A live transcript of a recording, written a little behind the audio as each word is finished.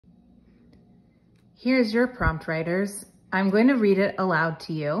Here's your prompt, writers. I'm going to read it aloud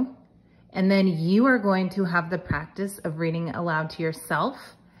to you, and then you are going to have the practice of reading aloud to yourself,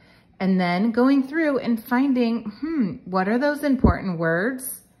 and then going through and finding, what are those important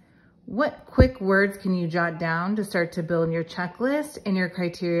words? What quick words can you jot down to start to build your checklist and your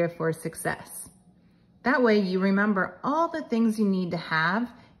criteria for success? That way you remember all the things you need to have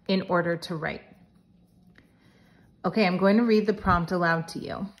in order to write. Okay, I'm going to read the prompt aloud to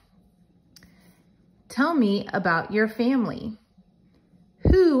you. Tell me about your family.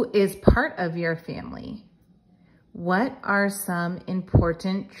 Who is part of your family? What are some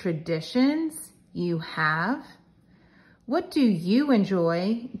important traditions you have? What do you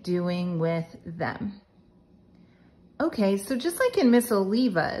enjoy doing with them? Okay, so just like in Miss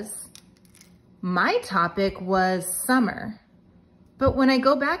Oliva's, my topic was summer. But when I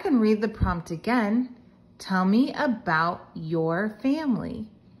go back and read the prompt again, tell me about your family.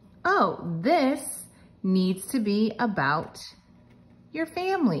 Oh, this needs to be about your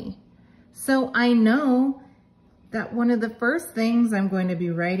family. So I know that one of the first things I'm going to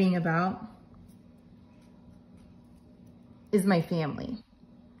be writing about is my family.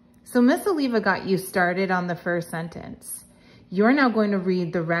 So Miss Oliva got you started on the first sentence. You're now going to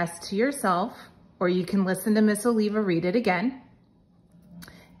read the rest to yourself, or you can listen to Miss Oliva read it again.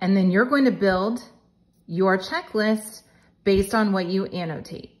 And then you're going to build your checklist based on what you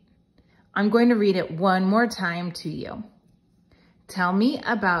annotate. I'm going to read it one more time to you. Tell me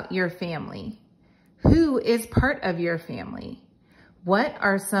about your family. Who is part of your family? What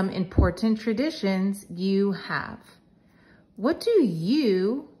are some important traditions you have? What do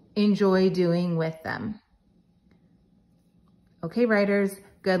you enjoy doing with them? Okay, writers,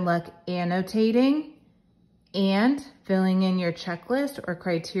 good luck annotating and filling in your checklist or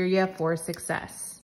criteria for success.